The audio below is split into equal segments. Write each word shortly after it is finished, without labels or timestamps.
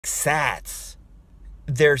SATS,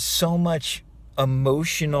 there's so much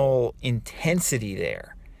emotional intensity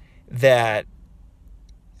there that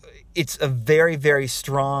it's a very, very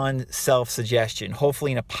strong self-suggestion,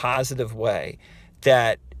 hopefully in a positive way,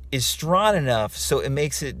 that is strong enough so it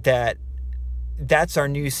makes it that that's our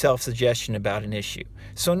new self-suggestion about an issue.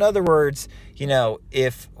 So in other words, you know,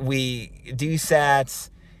 if we do SATS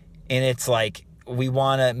and it's like we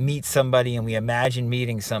want to meet somebody and we imagine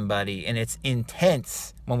meeting somebody and it's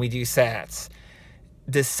intense when we do SATS,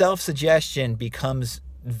 the self-suggestion becomes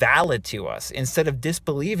valid to us. Instead of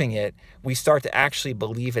disbelieving it, we start to actually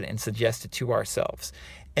believe it and suggest it to ourselves.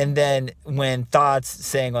 And then when thoughts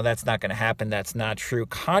saying, well, that's not going to happen, that's not true,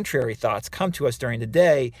 contrary thoughts come to us during the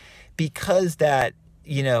day, because that,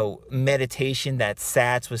 you know, meditation, that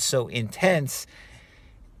SATS was so intense,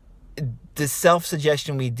 the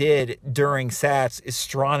self-suggestion we did during SATS is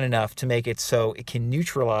strong enough to make it so it can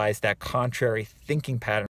neutralize that contrary thinking pattern.